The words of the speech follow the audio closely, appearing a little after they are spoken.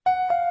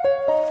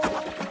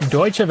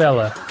Deutsche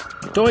Welle.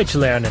 Deutsch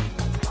lernen.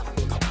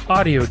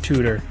 Audio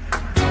tutor.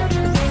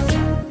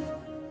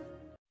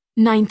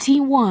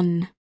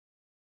 91.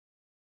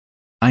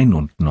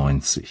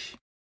 91.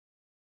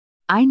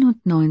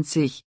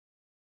 91.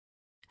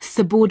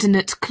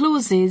 Subordinate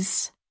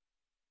clauses.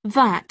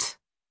 That.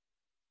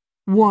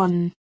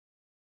 1.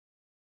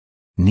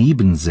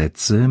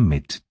 Nebensätze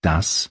mit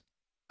das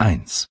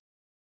 1.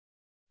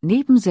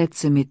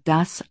 Nebensätze mit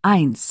das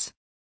 1.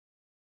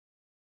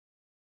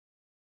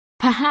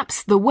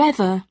 Perhaps the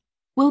weather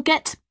will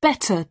get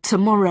better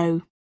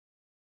tomorrow.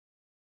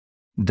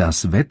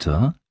 Das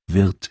Wetter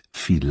wird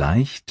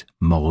vielleicht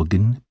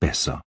morgen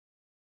besser.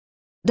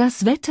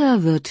 Das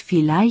Wetter wird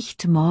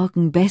vielleicht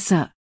morgen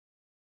besser.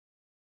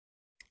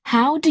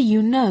 How do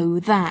you know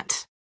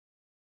that?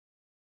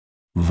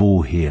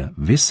 Woher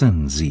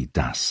wissen Sie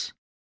das?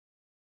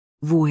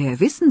 Woher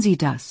wissen Sie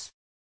das?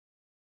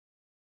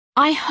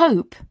 I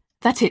hope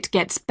that it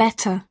gets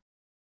better.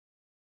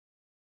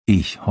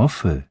 Ich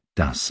hoffe,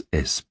 dass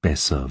es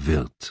besser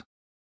wird.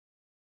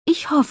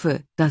 Ich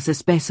hoffe, dass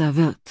es besser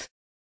wird.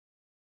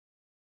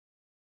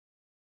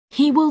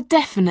 He will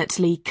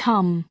definitely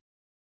come.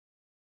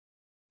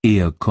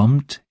 Er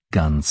kommt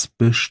ganz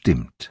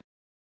bestimmt.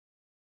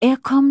 Er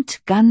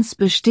kommt ganz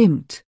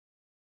bestimmt.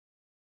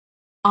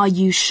 Are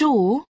you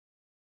sure?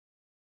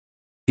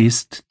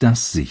 Ist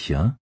das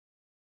sicher?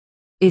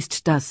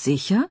 Ist das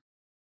sicher?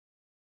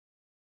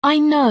 I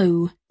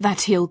know that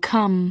he'll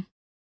come.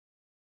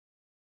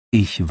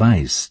 Ich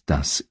weiß,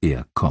 dass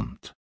er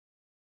kommt.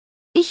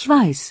 Ich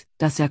weiß,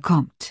 dass er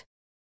kommt.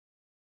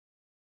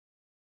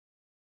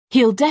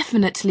 He'll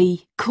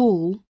definitely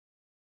call.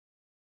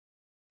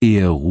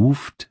 Er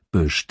ruft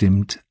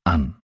bestimmt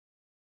an.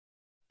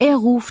 Er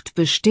ruft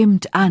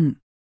bestimmt an.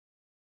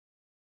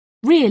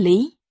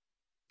 Really?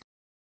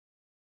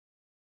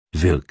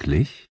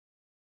 Wirklich?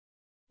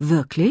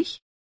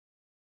 Wirklich?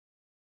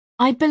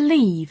 I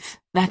believe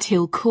that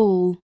he'll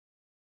call.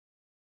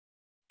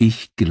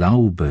 Ich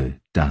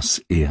glaube, dass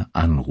er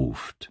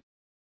anruft.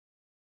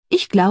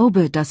 Ich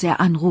glaube, dass er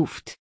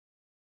anruft.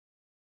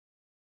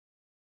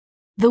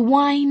 The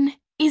wine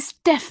is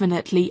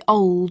definitely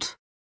old.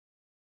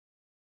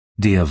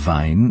 Der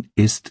Wein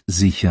ist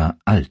sicher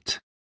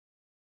alt.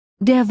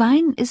 Der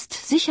Wein ist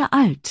sicher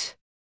alt.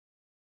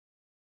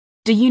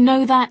 Do you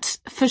know that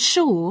for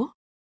sure?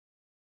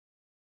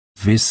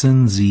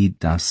 Wissen Sie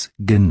das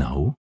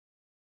genau?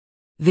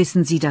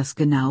 Wissen Sie das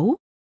genau?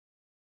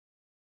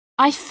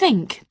 I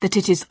think that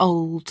it is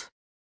old.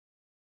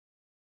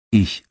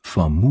 Ich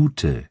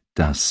vermute,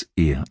 dass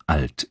er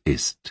alt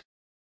ist.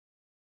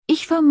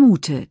 Ich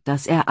vermute,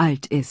 dass er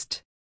alt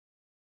ist.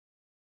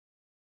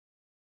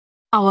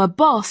 Our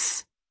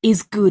boss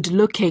is good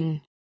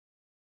looking.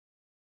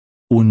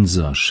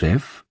 Unser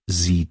Chef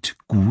sieht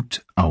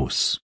gut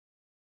aus.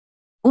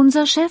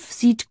 Unser Chef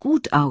sieht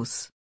gut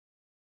aus.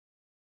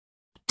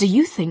 Do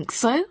you think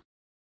so?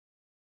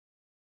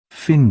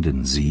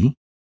 Finden Sie?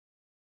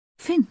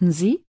 Finden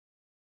Sie?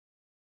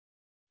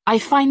 I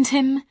find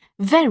him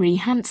very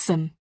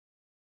handsome.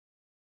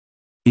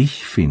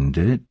 Ich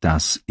finde,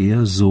 dass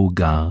er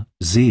sogar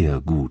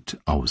sehr gut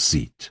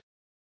aussieht.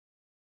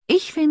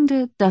 Ich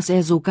finde, dass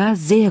er sogar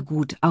sehr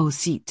gut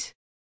aussieht.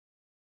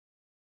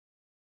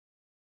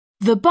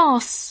 The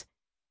boss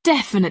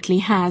definitely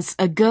has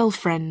a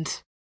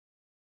girlfriend.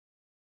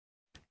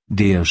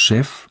 Der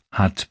Chef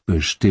hat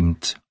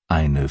bestimmt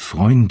eine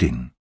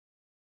Freundin.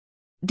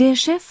 Der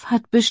Chef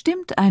hat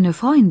bestimmt eine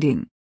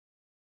Freundin.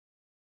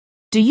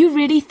 Do you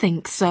really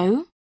think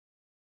so?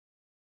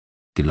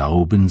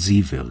 Glauben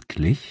Sie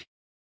wirklich?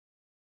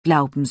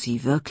 Glauben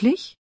Sie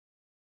wirklich?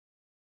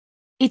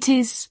 It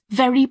is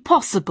very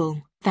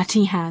possible that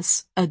he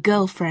has a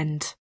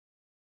girlfriend.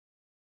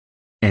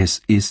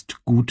 Es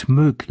ist gut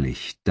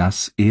möglich,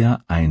 dass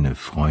er eine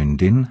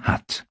Freundin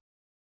hat.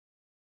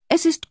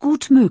 Es ist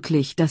gut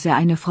möglich, dass er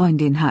eine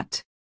Freundin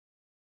hat.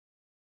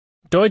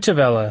 Deutsche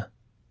Welle.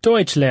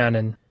 Deutsch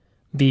lernen.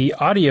 The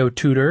audio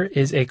tutor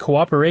is a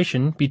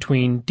cooperation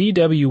between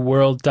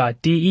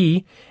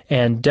dwworld.de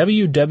and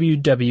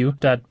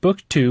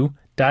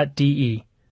www.book2.de.